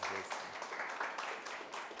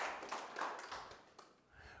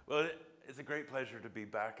Well, it's a great pleasure to be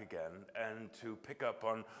back again and to pick up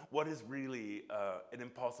on what is really an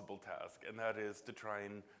impossible task, and that is to try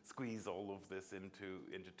and squeeze all of this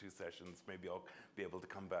into two sessions. Maybe I'll be able to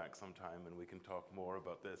come back sometime and we can talk more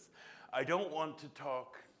about this. I don't want to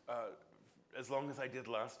talk as long as I did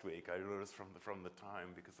last week, I noticed from the time,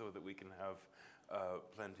 because so that we can have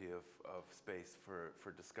plenty of space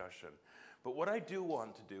for discussion. But what I do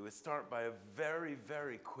want to do is start by a very,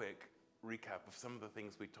 very quick recap of some of the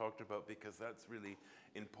things we talked about, because that's really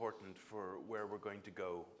important for where we're going to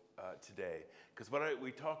go today. Because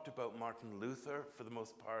we talked about Martin Luther for the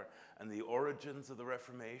most part and the origins of the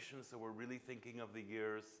Reformation. So we're really thinking of the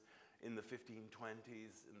years in the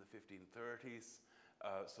 1520s, in the 1530s.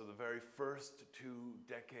 So the very first 2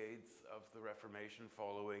 decades of the Reformation,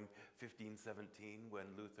 following 1517, when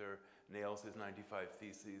Luther nails his 95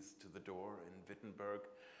 Theses to the door in Wittenberg.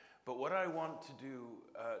 But what I want to do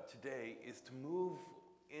today is to move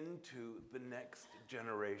into the next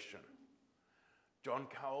generation. John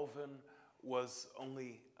Calvin was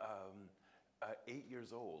only 8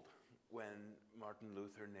 years old when Martin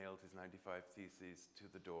Luther nailed his 95 Theses to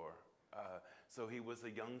the door. So he was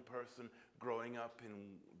a young person growing up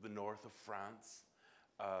in the north of France,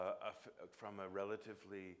 from a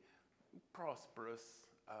relatively prosperous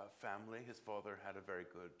family. His father had a very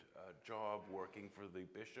good job working for the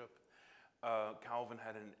bishop. Calvin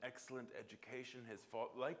had an excellent education.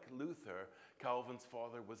 Like Luther, Calvin's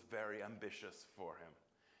father was very ambitious for him.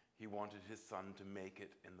 He wanted his son to make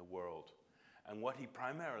it in the world. And what he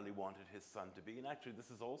primarily wanted his son to be, and actually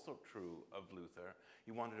this is also true of Luther,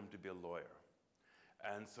 he wanted him to be a lawyer.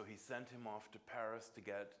 And so he sent him off to Paris to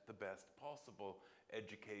get the best possible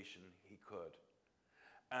education he could.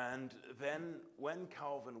 And then when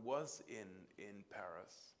Calvin was in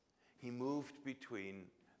Paris, he moved between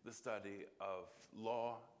the study of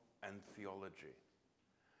law and theology.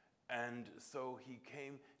 And so he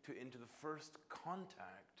came into the first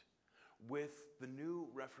contact with the new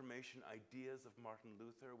Reformation ideas of Martin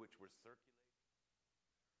Luther, which were circulating.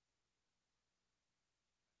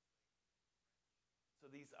 So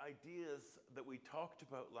these ideas that we talked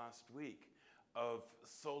about last week of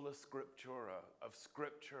sola scriptura, of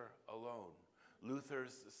scripture alone,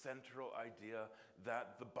 Luther's central idea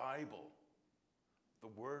that the Bible,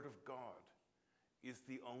 the Word of God, is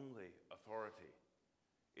the only authority.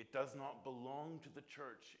 It does not belong to the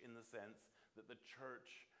church in the sense that the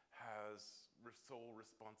church has sole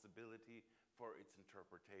responsibility for its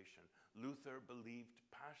interpretation. Luther believed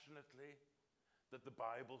passionately that the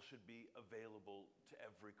Bible should be available to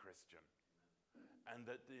every Christian. And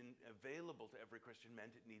that available to every Christian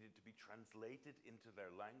meant it needed to be translated into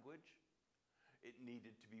their language. It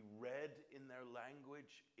needed to be read in their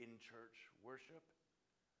language in church worship.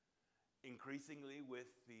 Increasingly, with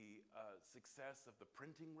the success of the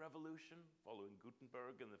printing revolution following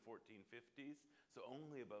Gutenberg in the 1450s, so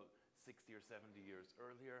only about 60 or 70 years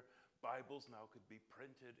earlier, Bibles now could be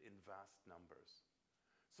printed in vast numbers.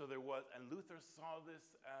 So and Luther saw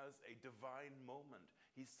this as a divine moment.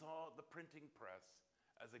 He saw the printing press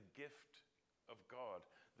as a gift of God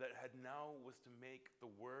that now was to make the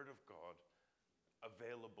Word of God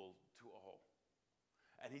available to all.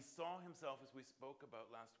 And he saw himself, as we spoke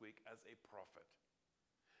about last week, as a prophet.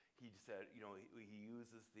 He said, he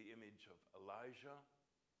uses the image of Elijah.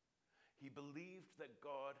 He believed that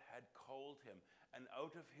God had called him, and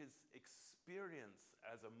out of his experience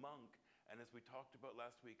as a monk, and as we talked about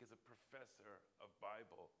last week, as a professor of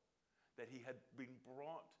Bible, that he had been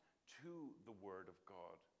brought to the Word of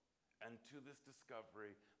God and to this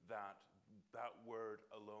discovery that that Word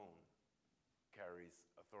alone carries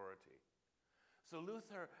authority. So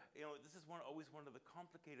Luther, this is always one of the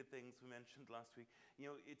complicated things we mentioned last week.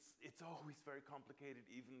 It's always very complicated,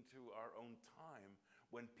 even to our own time,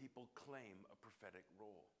 when people claim a prophetic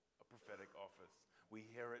role, a prophetic office. We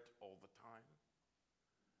hear it all the time.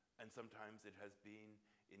 And sometimes it has been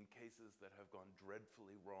in cases that have gone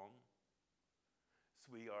dreadfully wrong.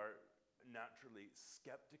 So we are naturally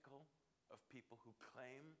skeptical of people who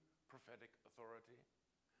claim prophetic authority,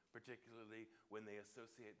 particularly when they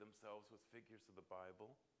associate themselves with figures of the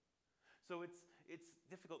Bible. So it's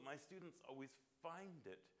difficult. My students always find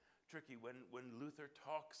it tricky when Luther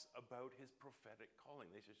talks about his prophetic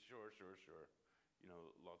calling. They say, sure.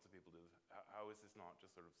 Lots of people do this. How is this not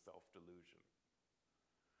just sort of self-delusion?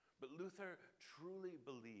 But Luther truly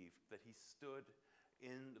believed that he stood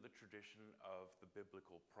in the tradition of the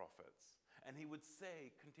biblical prophets. And he would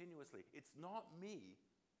say continuously, it's not me,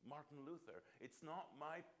 Martin Luther. It's not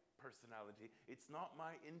my personality. It's not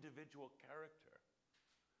my individual character.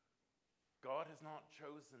 God has not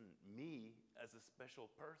chosen me as a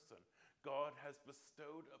special person. God has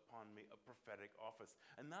bestowed upon me a prophetic office.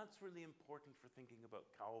 And that's really important for thinking about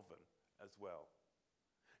Calvin as well.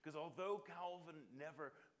 Because although Calvin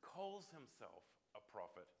never calls himself a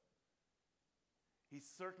prophet, he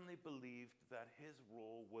certainly believed that his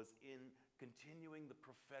role was in continuing the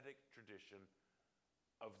prophetic tradition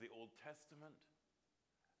of the Old Testament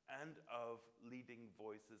and of leading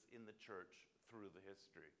voices in the church through the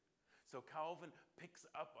history. So Calvin picks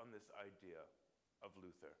up on this idea of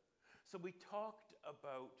Luther. So we talked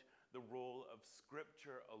about the role of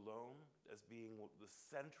Scripture alone as being the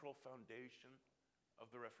central foundation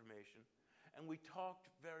of the Reformation. And we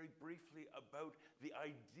talked very briefly about the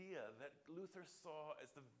idea that Luther saw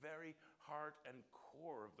as the very heart and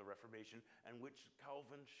core of the Reformation, and which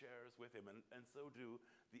Calvin shares with him, and so do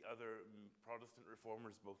the other Protestant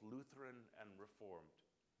reformers, both Lutheran and Reformed.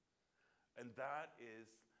 And that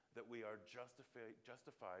is that we are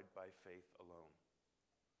justified by faith alone.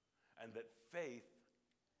 And that faith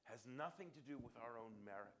has nothing to do with our own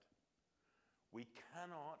merit. We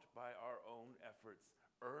cannot, by our own efforts,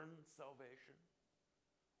 earn salvation.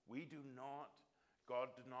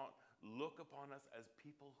 God did not look upon us as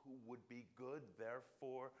people who would be good,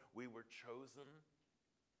 therefore we were chosen.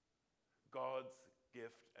 God's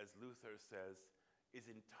gift, as Luther says, is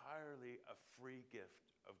entirely a free gift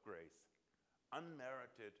of grace,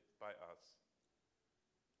 unmerited by us.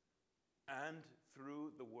 And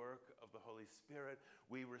through the work of the Holy Spirit,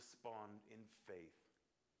 we respond in faith.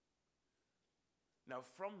 Now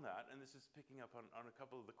from that, and this is picking up on a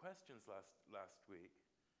couple of the questions last week,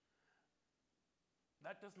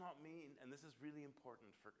 that does not mean, and this is really important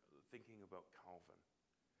for thinking about Calvin,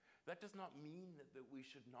 that does not mean that we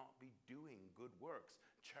should not be doing good works,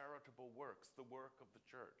 charitable works, the work of the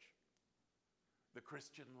church, the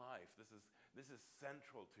Christian life. This is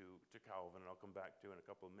central to Calvin, and I'll come back to in a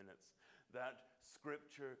couple of minutes, that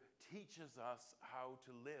Scripture teaches us how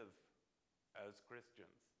to live as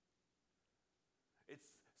Christians.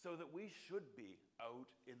 It's so that we should be out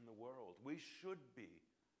in the world. We should be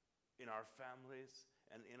in our families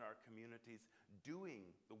and in our communities doing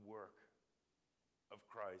the work of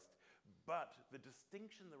Christ. But the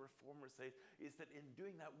distinction the Reformers say is that in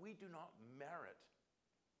doing that, we do not merit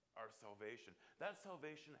our salvation. That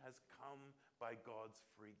salvation has come by God's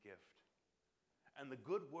free gift. And the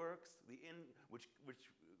good works, which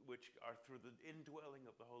are through the indwelling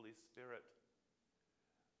of the Holy Spirit,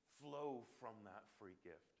 flow from that free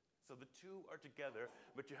gift. So the two are together,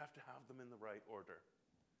 but you have to have them in the right order.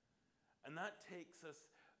 And that takes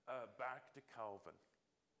us back to Calvin.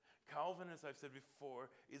 Calvin, as I've said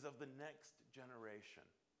before, is of the next generation.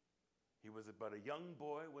 He was about a young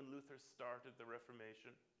boy when Luther started the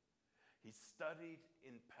Reformation. He studied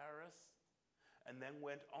in Paris and then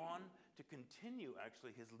went on to continue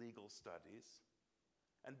actually his legal studies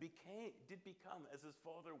and did become, as his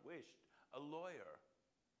father wished, a lawyer.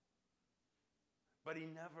 But he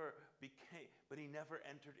never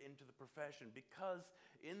entered into the profession because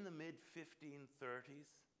in the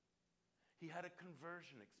mid-1530s, he had a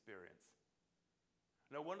conversion experience.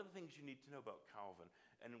 Now, one of the things you need to know about Calvin,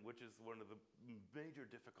 and which is one of the major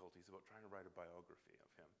difficulties about trying to write a biography of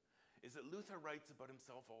him, is that Luther writes about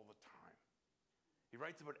himself all the time. He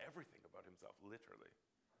writes about everything about himself, literally.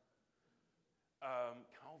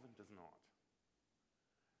 Calvin does not.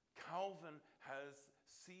 Calvin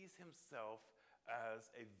sees himself as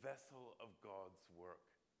a vessel of God's work.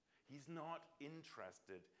 He's not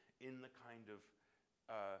interested in the kind of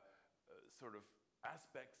sort of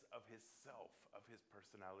aspects of his self, of his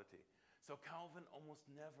personality. So Calvin almost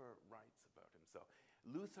never writes about himself.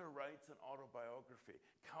 Luther writes an autobiography.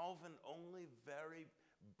 Calvin only very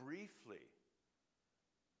briefly,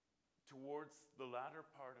 towards the latter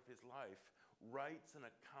part of his life, writes an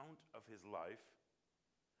account of his life,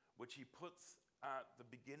 which he puts at the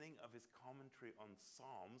beginning of his commentary on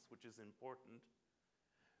Psalms, which is important,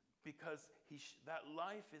 because that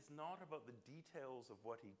life is not about the details of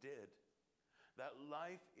what he did. That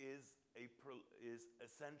life is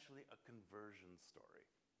essentially a conversion story.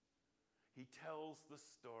 He tells the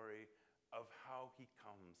story of how he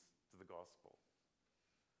comes to the gospel.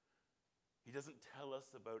 He doesn't tell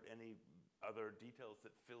us about any other details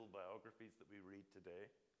that fill biographies that we read today.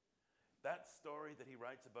 That story that he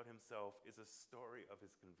writes about himself is a story of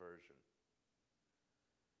his conversion.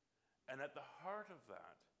 And at the heart of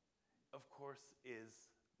that, of course, is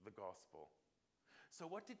the gospel. So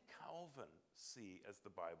what did Calvin see as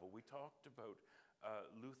the Bible? We talked about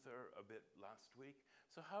Luther a bit last week.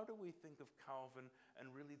 So how do we think of Calvin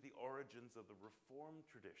and really the origins of the Reformed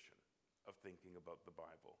tradition of thinking about the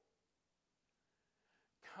Bible?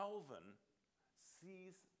 Calvin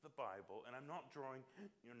sees the Bible, and I'm not drawing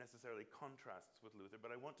necessarily contrasts with Luther,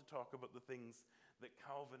 but I want to talk about the things that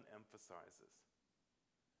Calvin emphasizes.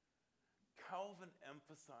 Calvin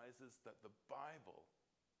emphasizes that the Bible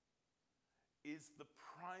is the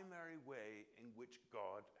primary way in which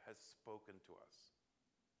God has spoken to us.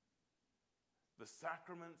 The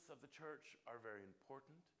sacraments of the church are very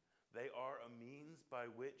important. They are a means by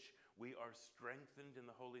which we are strengthened in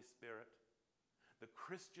the Holy Spirit. The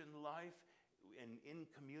Christian life in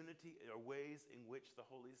community are ways in which the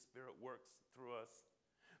Holy Spirit works through us.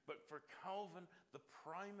 But for Calvin, the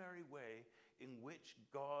primary way in which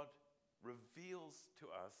God reveals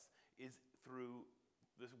to us is through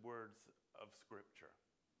the words of Scripture.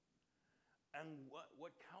 And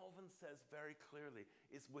what Calvin says very clearly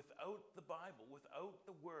is without the Bible, without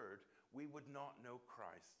the Word, we would not know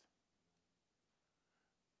Christ.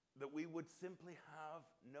 That we would simply have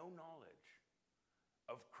no knowledge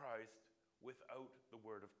of Christ without the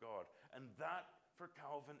Word of God. And that, for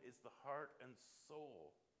Calvin, is the heart and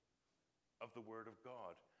soul of the Word of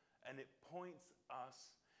God. And it points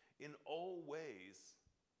us in all ways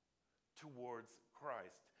towards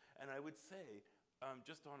Christ. And I would say,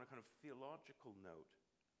 just on a kind of theological note,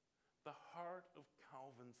 the heart of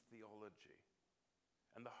Calvin's theology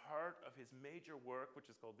and the heart of his major work, which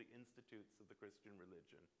is called the Institutes of the Christian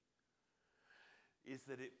Religion, is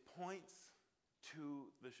that it points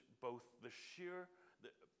to both the sheer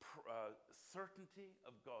certainty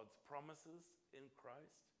of God's promises in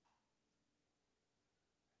Christ,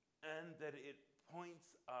 and that it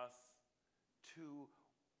points us to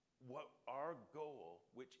what our goal,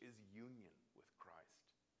 which is union with Christ.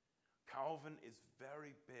 Calvin is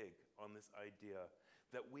very big on this idea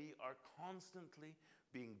that we are constantly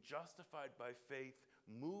being justified by faith,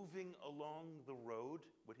 moving along the road,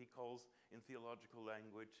 what he calls in theological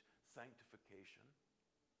language, sanctification.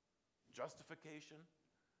 Justification,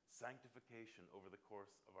 sanctification over the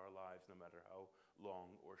course of our lives, no matter how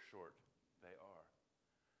long or short they are.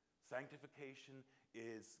 Sanctification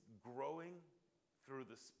is growing through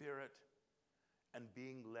the Spirit and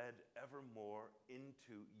being led ever more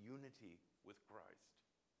into unity with Christ.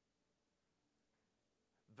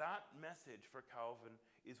 That message for Calvin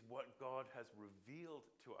is what God has revealed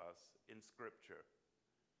to us in Scripture.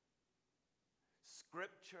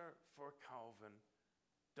 Scripture for Calvin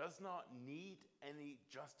does not need any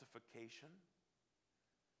justification.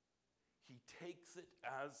 He takes it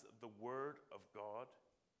as the Word of God.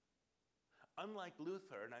 Unlike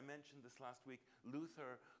Luther, and I mentioned this last week,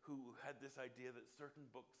 Luther, who had this idea that certain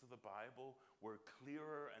books of the Bible were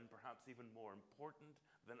clearer and perhaps even more important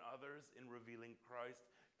than others in revealing Christ,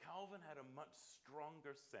 Calvin had a much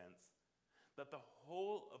stronger sense that the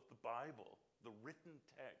whole of the Bible, the written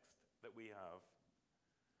text that we have,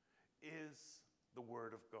 is the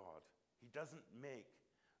Word of God. He doesn't make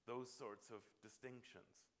those sorts of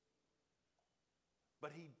distinctions.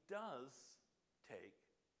 But he does take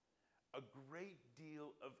a great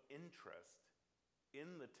deal of interest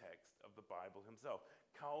in the text of the Bible himself.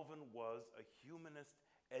 Calvin was a humanist,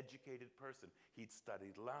 educated person. He'd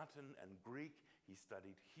studied Latin and Greek. He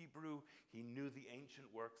studied Hebrew. He knew the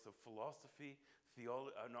ancient works of philosophy,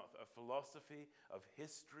 of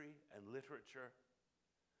history and literature.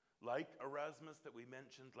 Like Erasmus that we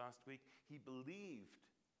mentioned last week, he believed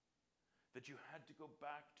that you had to go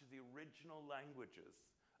back to the original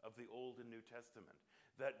languages of the Old and New Testament.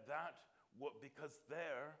 Because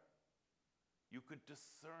there you could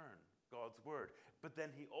discern God's word. But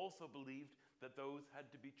then he also believed that those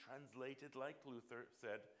had to be translated, like Luther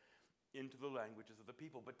said, into the languages of the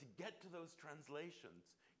people. But to get to those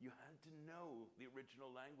translations, you had to know the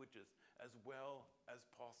original languages as well as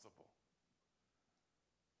possible.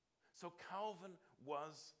 So Calvin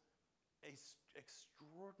was an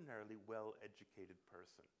extraordinarily well-educated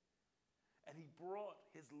person. And he brought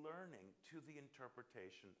his learning to the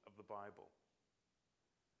interpretation of the Bible.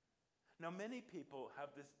 Now, many people have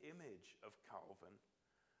this image of Calvin,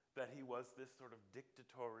 that he was this sort of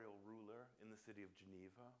dictatorial ruler in the city of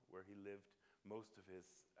Geneva, where he lived most of his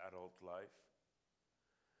adult life.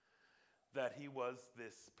 That he was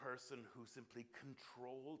this person who simply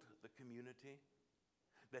controlled the community.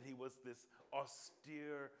 That he was this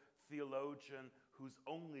austere theologian whose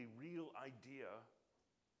only real idea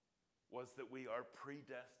was that we are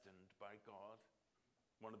predestined by God.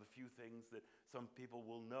 One of the few things that some people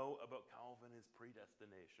will know about Calvin is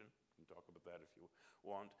predestination. We can talk about that if you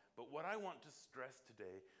want. But what I want to stress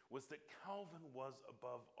today was that Calvin was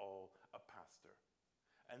above all a pastor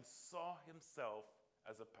and saw himself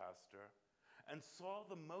as a pastor and saw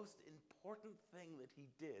the most important thing that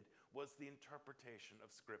he did was the interpretation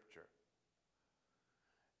of Scripture.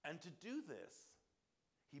 And to do this,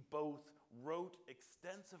 He both wrote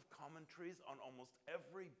extensive commentaries on almost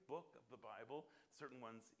every book of the Bible, certain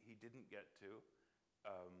ones he didn't get to.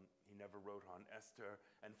 He never wrote on Esther,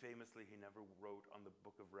 and famously he never wrote on the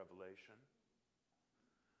book of Revelation.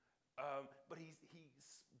 But he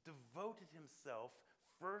devoted himself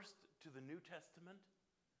first to the New Testament,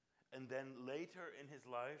 and then later in his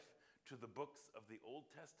life to the books of the Old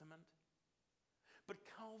Testament. But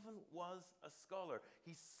Calvin was a scholar.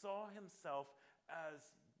 He saw himself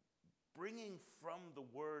as bringing from the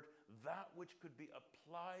Word that which could be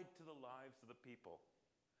applied to the lives of the people.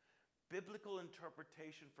 Biblical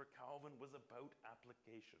interpretation for Calvin was about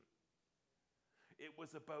application. It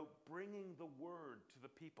was about bringing the Word to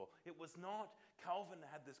the people. It was not, Calvin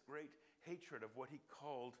had this great hatred of what he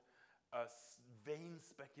called vain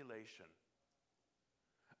speculation,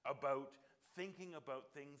 about thinking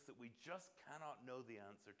about things that we just cannot know the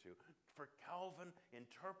answer to. For Calvin,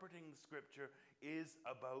 interpreting the Scripture is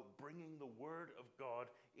about bringing the Word of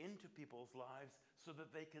God into people's lives so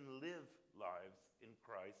that they can live lives in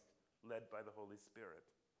Christ, led by the Holy Spirit.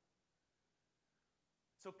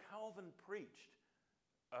 So Calvin preached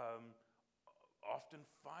often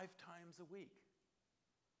 5 times a week.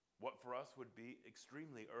 What for us would be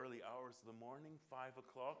extremely early hours of the morning, 5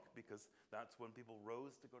 o'clock, because that's when people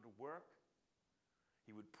rose to go to work.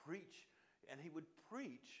 He would preach, and he would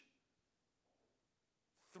preach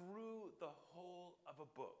through the whole of a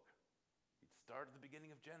book. He'd start at the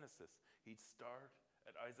beginning of Genesis. He'd start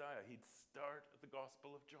at Isaiah. He'd start at the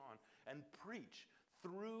Gospel of John and preach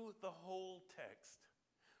through the whole text,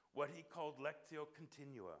 what he called Lectio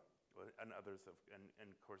Continua, and others have, and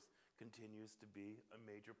of course continues to be a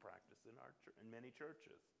major practice in many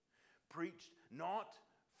churches. Preached not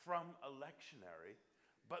from a lectionary,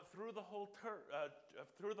 but through the whole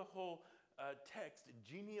text,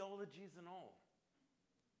 genealogies and all.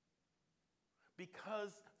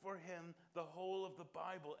 Because for him, the whole of the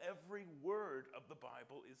Bible, every word of the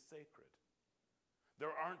Bible is sacred.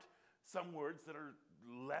 There aren't some words that are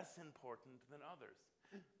less important than others.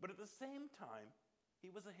 But at the same time, he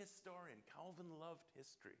was a historian. Calvin loved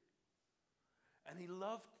history. And he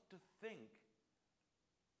loved to think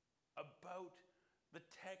about the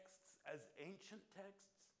texts as ancient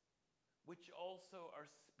texts, which also are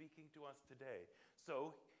speaking to us today.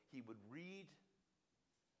 So he would read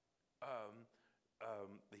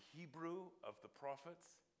the Hebrew of the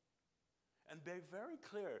prophets and be very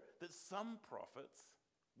clear that some prophets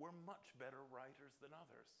were much better writers than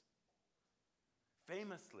others.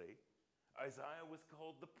 Famously, Isaiah was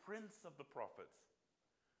called the prince of the prophets.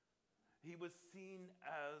 He was seen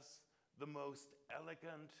as the most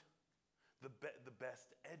elegant, the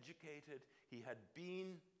best educated. He had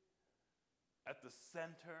been at the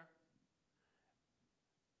center.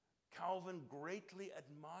 Calvin greatly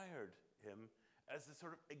admired him as a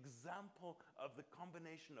sort of example of the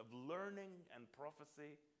combination of learning and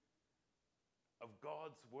prophecy, of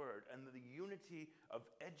God's word, and the unity of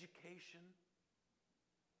education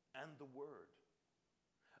and the word.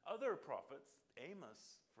 Other prophets,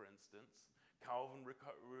 Amos, for instance, Calvin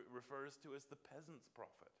refers to as the peasant's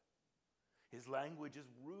prophet. His language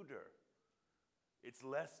is ruder. It's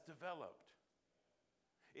less developed.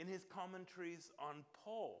 In his commentaries on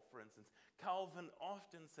Paul, for instance, Calvin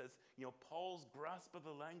often says, Paul's grasp of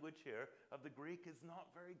the language here of the Greek is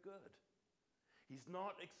not very good. He's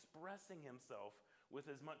not expressing himself with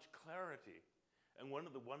as much clarity. And one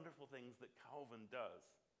of the wonderful things that Calvin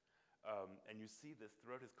does, and you see this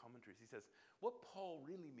throughout his commentaries, he says, what Paul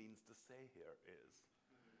really means to say here is,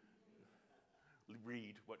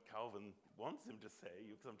 read what Calvin wants him to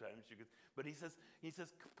say. But he says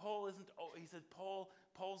Paul's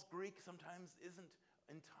Greek sometimes isn't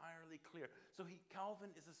entirely clear. So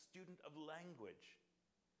Calvin is a student of language.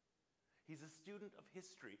 He's a student of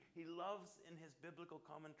history. He loves in his biblical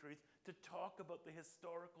commentaries to talk about the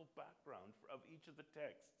historical background of each of the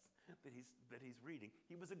texts that he's reading.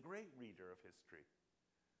 He was a great reader of history.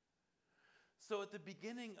 So at the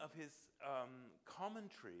beginning of his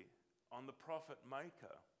commentary on the prophet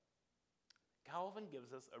Micah, Calvin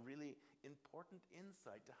gives us a really important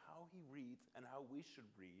insight to how he reads and how we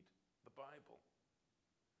should read the Bible.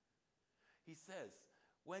 He says,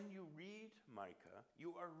 when you read Micah,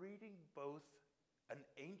 you are reading both an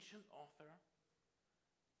ancient author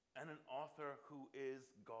and an author who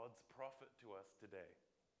is God's prophet to us today.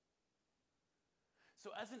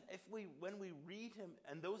 So when we read him,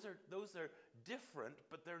 and those are different,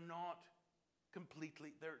 but they're not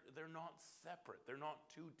completely, they're not separate. They're not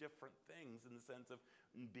two different things in the sense of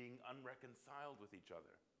being unreconciled with each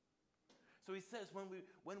other. So he says when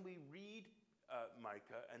we read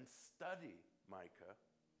Micah and study Micah,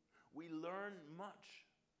 we learn much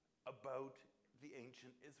about the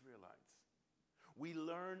ancient Israelites. We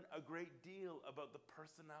learn a great deal about the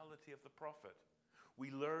personality of the prophet.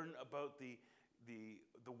 We learn about the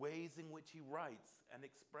ways in which he writes and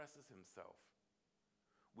expresses himself.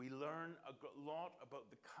 We learn a lot about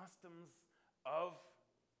the customs of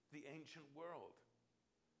the ancient world.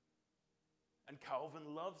 And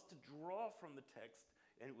Calvin loves to draw from the text,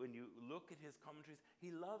 and when you look at his commentaries,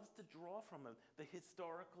 he loves to draw from them the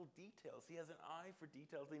historical details. He has an eye for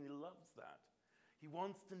details, and he loves that. He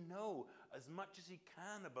wants to know as much as he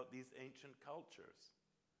can about these ancient cultures.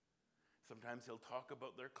 Sometimes he'll talk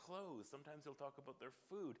about their clothes. Sometimes he'll talk about their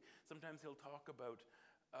food. Sometimes he'll talk about,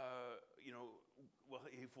 he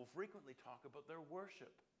will frequently talk about their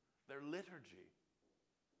worship, their liturgy.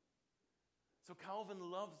 So Calvin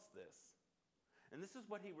loves this. And this is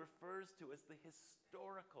what he refers to as the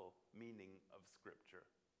historical meaning of Scripture.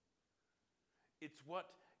 It's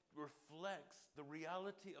what reflects the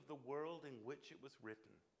reality of the world in which it was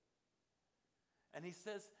written. And he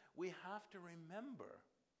says we have to remember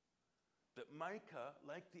that Micah,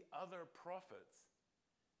 like the other prophets,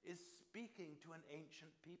 is speaking to an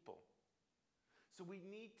ancient people. So we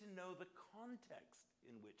need to know the context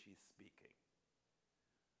in which he's speaking.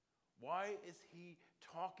 Why is he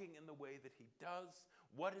talking in the way that he does?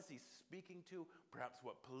 What is he speaking to? Perhaps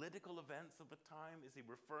what political events of the time is he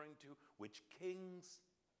referring to? Which kings?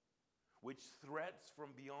 Which threats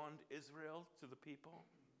from beyond Israel to the people?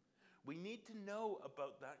 We need to know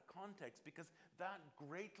about that context because that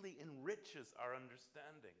greatly enriches our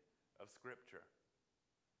understanding of Scripture.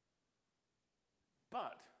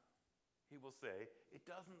 But, he will say, it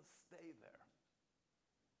doesn't stay there.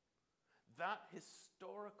 That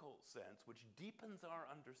historical sense, which deepens our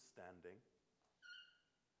understanding,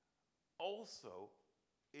 also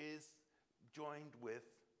is joined with,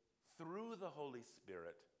 through the Holy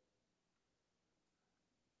Spirit,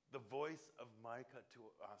 the voice of Micah to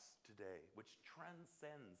us today, which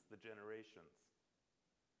transcends the generations.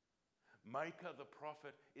 Micah the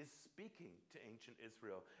prophet is speaking to ancient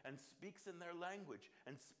Israel and speaks in their language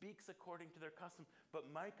and speaks according to their custom.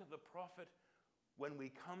 But Micah the prophet, when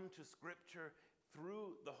we come to Scripture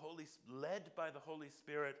through the led by the Holy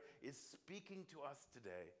Spirit, is speaking to us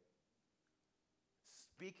today.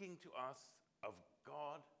 Speaking to us of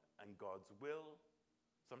God and God's will,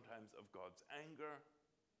 sometimes of God's anger.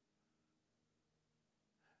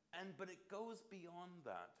 But it goes beyond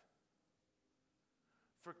that.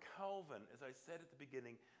 For Calvin, as I said at the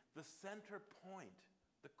beginning, the center point,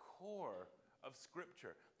 the core of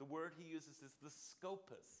Scripture, the word he uses is the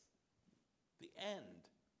scopus. The end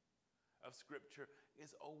of Scripture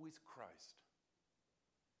is always Christ.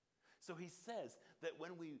 So he says that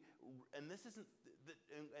when and this isn't,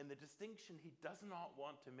 and the distinction he does not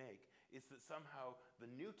want to make is that somehow the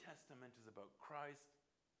New Testament is about Christ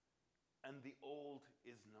and the Old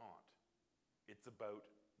is not. It's about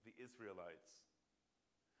the Israelites,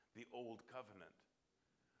 the Old Covenant.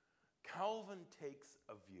 Calvin takes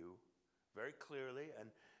a view very clearly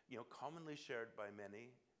and commonly shared by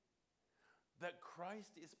many that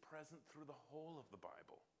Christ is present through the whole of the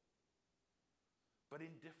Bible, but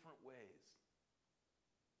in different ways.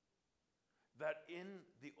 That in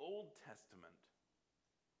the Old Testament,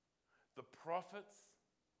 the prophets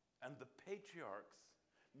and the patriarchs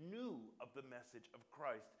knew of the message of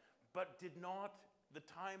Christ, but the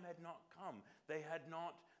time had not come. They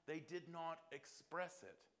did not express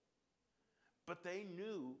it. But they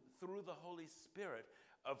knew through the Holy Spirit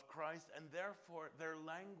of Christ, and therefore their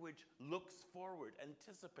language looks forward,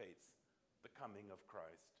 anticipates the coming of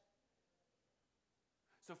Christ.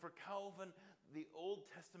 So for Calvin, the Old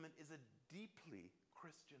Testament is a deeply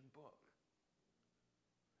Christian book.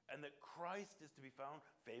 And that Christ is to be found,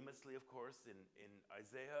 famously, of course, in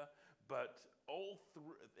Isaiah, but all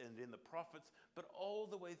through, and in the prophets, but all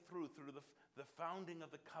the way through the founding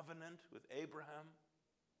of the covenant with Abraham.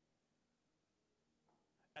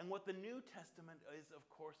 And what the New Testament is, of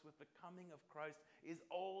course, with the coming of Christ, is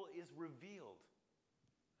all is revealed.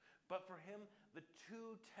 But for him, the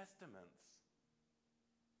two testaments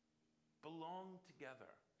belong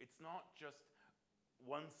together. It's not just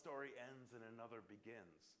one story ends and another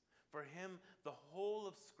begins. For him, the whole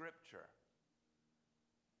of Scripture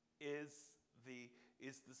is the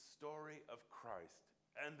story of Christ,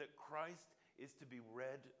 and that Christ is to be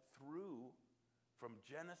read through from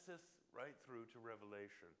Genesis right through to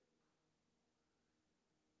Revelation.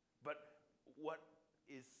 But what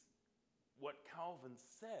Calvin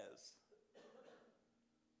says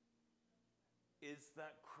is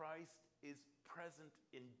that Christ is present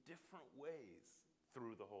in different ways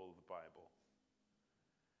through the whole of the Bible.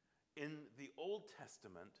 In the Old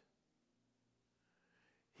Testament,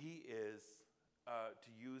 he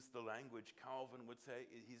use the language, Calvin would say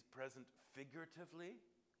he's present figuratively,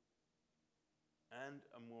 and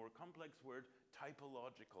a more complex word,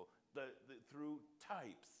 typological, through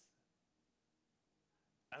types.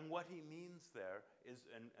 And what he means there is,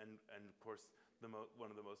 and of course, one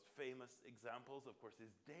of the most famous examples, of course,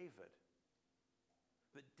 is David.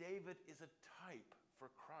 That David is a type for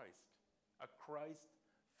Christ, a Christ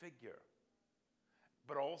figure.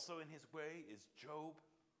 But also in his way is Job,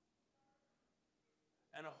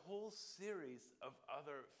 and a whole series of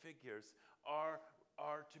other figures are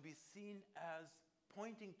to be seen as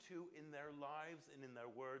pointing to, in their lives and in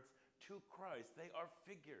their words, to Christ. They are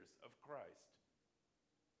figures of Christ.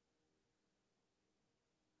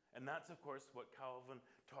 And that's, of course, what Calvin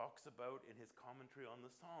talks about in his commentary on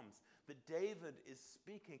the Psalms. That David is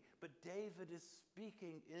speaking, but David is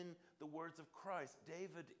speaking in the words of Christ.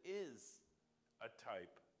 David is a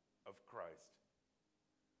type of Christ.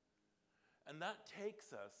 And that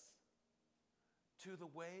takes us to the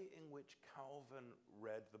way in which Calvin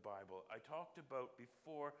read the Bible. I talked about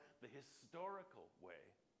before the historical way.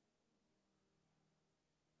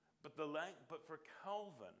 But for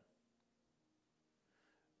Calvin,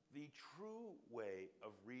 the true way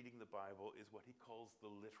of reading the Bible is what he calls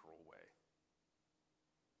the literal way.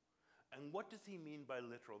 And what does he mean by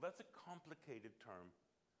literal? That's a complicated term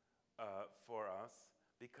for us,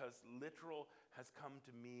 because literal has come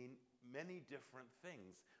to mean many different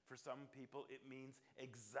things. For some people, it means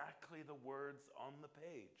exactly the words on the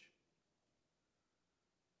page.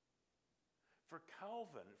 For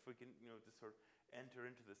Calvin, if we can just sort of enter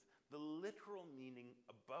into this, the literal meaning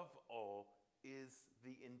above all is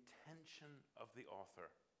the intention of the author.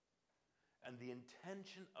 And the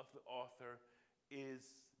intention of the author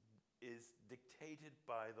is dictated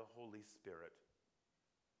by the Holy Spirit.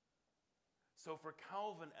 So for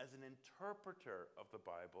Calvin, as an interpreter of the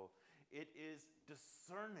Bible, it is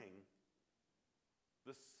discerning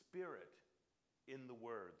the Spirit in the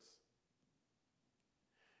words.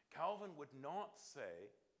 Calvin would not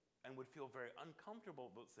say, and would feel very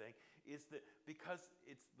uncomfortable about saying, is that because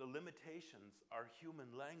it's the limitations are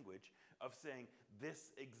human language of saying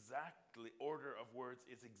this exactly order of words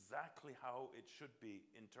is exactly how it should be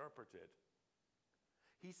interpreted.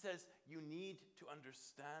 He says you need to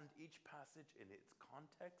understand each passage in its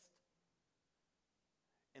context,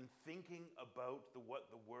 in thinking about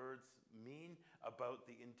what the words mean, about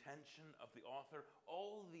the intention of the author.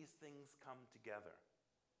 All these things come together.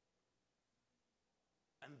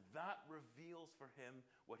 And that reveals for him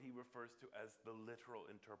what he refers to as the literal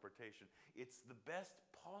interpretation. It's the best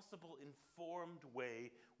possible informed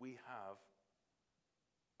way we have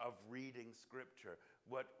of reading Scripture,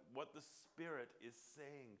 what the Spirit is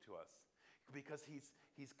saying to us. Because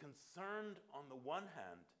he's concerned, on the one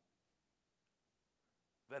hand,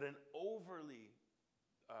 that an overly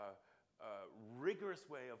rigorous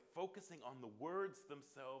way of focusing on the words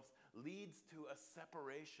themselves leads to a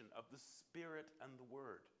separation of the Spirit and the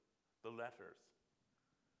Word, the letters.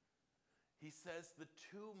 He says the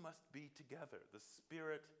two must be together, the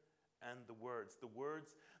Spirit and the words. The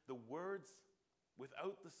words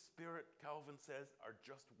without the Spirit, Calvin says, are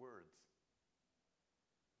just words.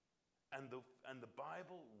 And the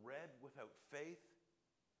Bible read without faith,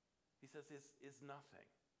 he says, is nothing.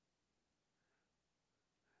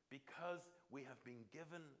 Because we have been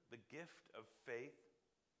given the gift of faith,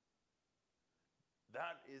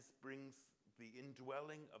 that brings the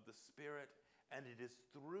indwelling of the Spirit, and it is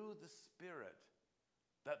through the Spirit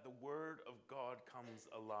that the Word of God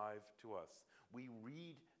comes alive to us. We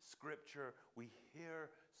read Scripture, we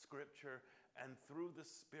hear Scripture, and through the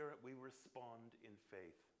Spirit we respond in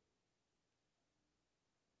faith.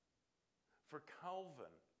 For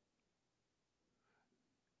Calvin,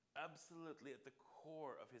 absolutely at the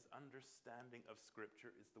core of his understanding of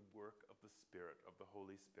Scripture is the work of the Spirit, of the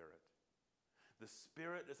Holy Spirit. The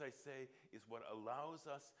Spirit, as I say, is what allows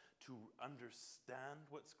us to understand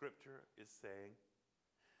what Scripture is saying.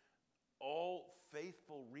 All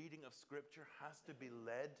faithful reading of Scripture has to be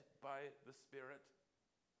led by the Spirit.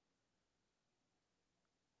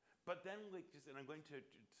 But then and I'm going to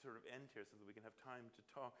sort of end here so that we can have time to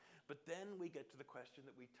talk, but then we get to the question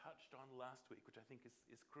that we touched on last week, which I think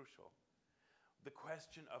is crucial. The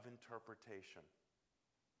question of interpretation.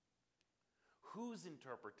 Whose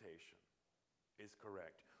interpretation is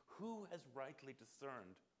correct? Who has rightly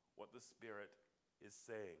discerned what the Spirit is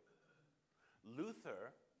saying?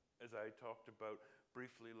 Luther, as I talked about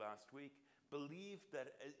briefly last week, believed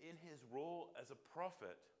that in his role as a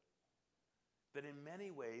prophet, that in many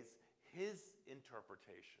ways his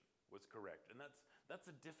interpretation was correct. And that's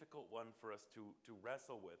a difficult one for us to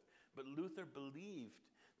wrestle with. But Luther believed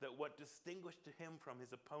that what distinguished him from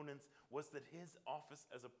his opponents was that his office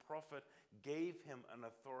as a prophet gave him an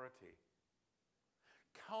authority.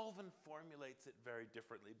 Calvin formulates it very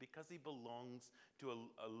differently because he belongs to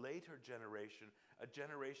a later generation, a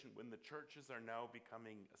generation when the churches are now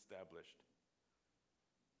becoming established.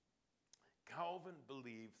 Calvin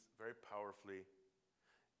believes very powerfully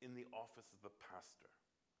in the office of the pastor.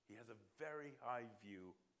 He has a very high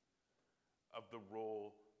view of the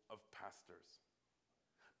role of pastors.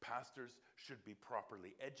 Pastors should be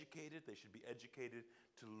properly educated. They should be educated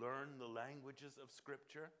to learn the languages of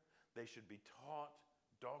Scripture. They should be taught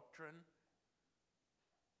doctrine.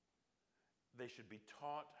 They should be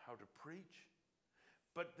taught how to preach.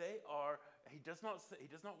 But he does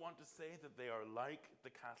not want to say that they are like the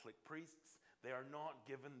Catholic priests. They are not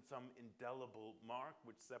given some indelible mark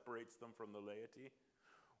which separates them from the laity.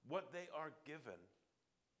 What they are given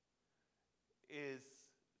is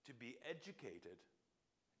to be educated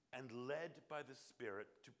and led by the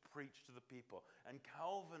Spirit to preach to the people. And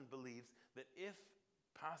Calvin believes that if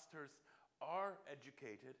pastors are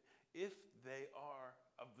educated, if they are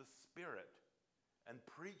of the Spirit and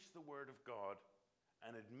preach the Word of God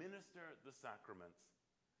and administer the sacraments,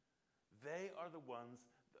 they are the ones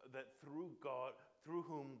that through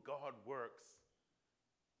whom God works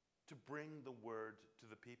to bring the Word to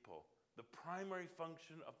the people. The primary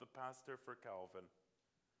function of the pastor for Calvin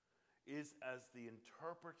is as the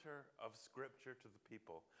interpreter of Scripture to the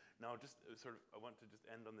people. Now, I want to just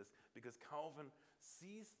end on this, because Calvin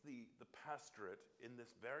sees the pastorate in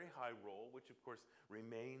this very high role, which of course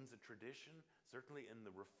remains a tradition, certainly in the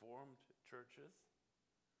Reformed churches.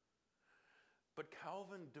 But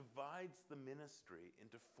Calvin divides the ministry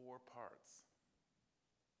into 4 parts.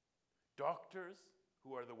 Doctors,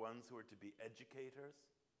 who are the ones who are to be educators.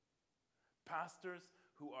 Pastors,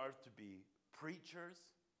 who are to be preachers.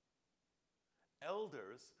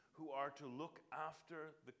 Elders, who are to look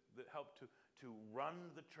after, help to run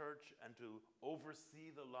the church and to oversee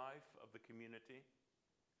the life of the community.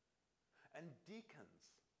 And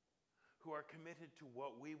deacons, who are committed to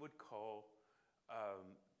what we would call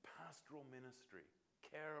pastoral ministry,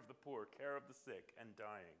 care of the poor, care of the sick, and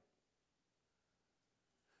dying.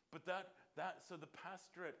 But so the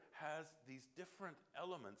pastorate has these different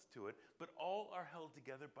elements to it, but all are held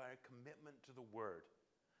together by a commitment to the Word.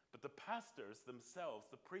 But the pastors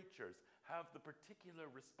themselves, the preachers, have the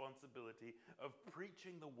particular responsibility of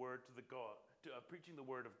preaching the word of God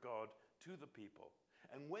to the people.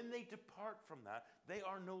 And when they depart from that, they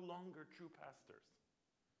are no longer true pastors.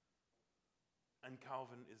 And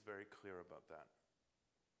Calvin is very clear about that.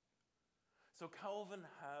 So Calvin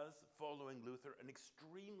has, following Luther, an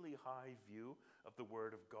extremely high view of the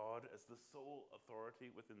Word of God as the sole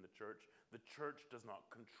authority within the church. The church does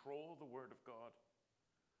not control the Word of God.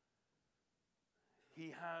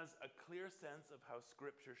 He has a clear sense of how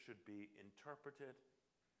Scripture should be interpreted,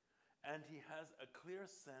 and he has a clear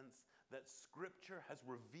sense that Scripture has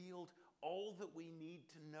revealed all that we need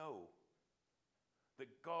to know, that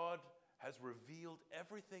God has revealed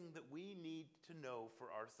everything that we need to know for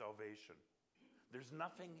our salvation. There's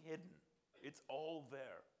nothing hidden. It's all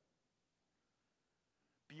there.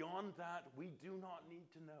 Beyond that, we do not need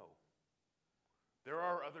to know. There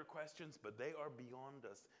are other questions, but they are beyond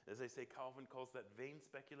us. As I say, Calvin calls that vain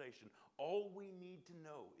speculation. All we need to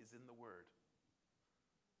know is in the Word.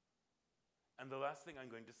 And the last thing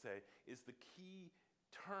I'm going to say is the key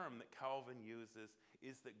term that Calvin uses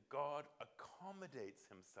is that God accommodates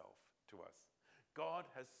himself to us. God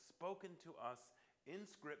has spoken to us in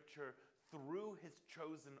Scripture through his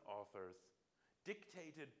chosen authors,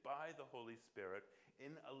 dictated by the Holy Spirit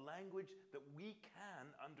in a language that we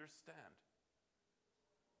can understand.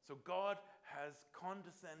 So God has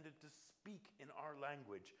condescended to speak in our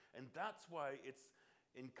language, and that's why it's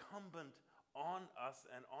incumbent on us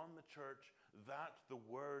and on the church that the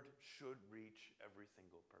word should reach every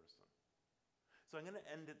single person. So I'm going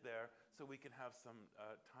to end it there so we can have some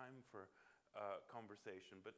time for conversation. But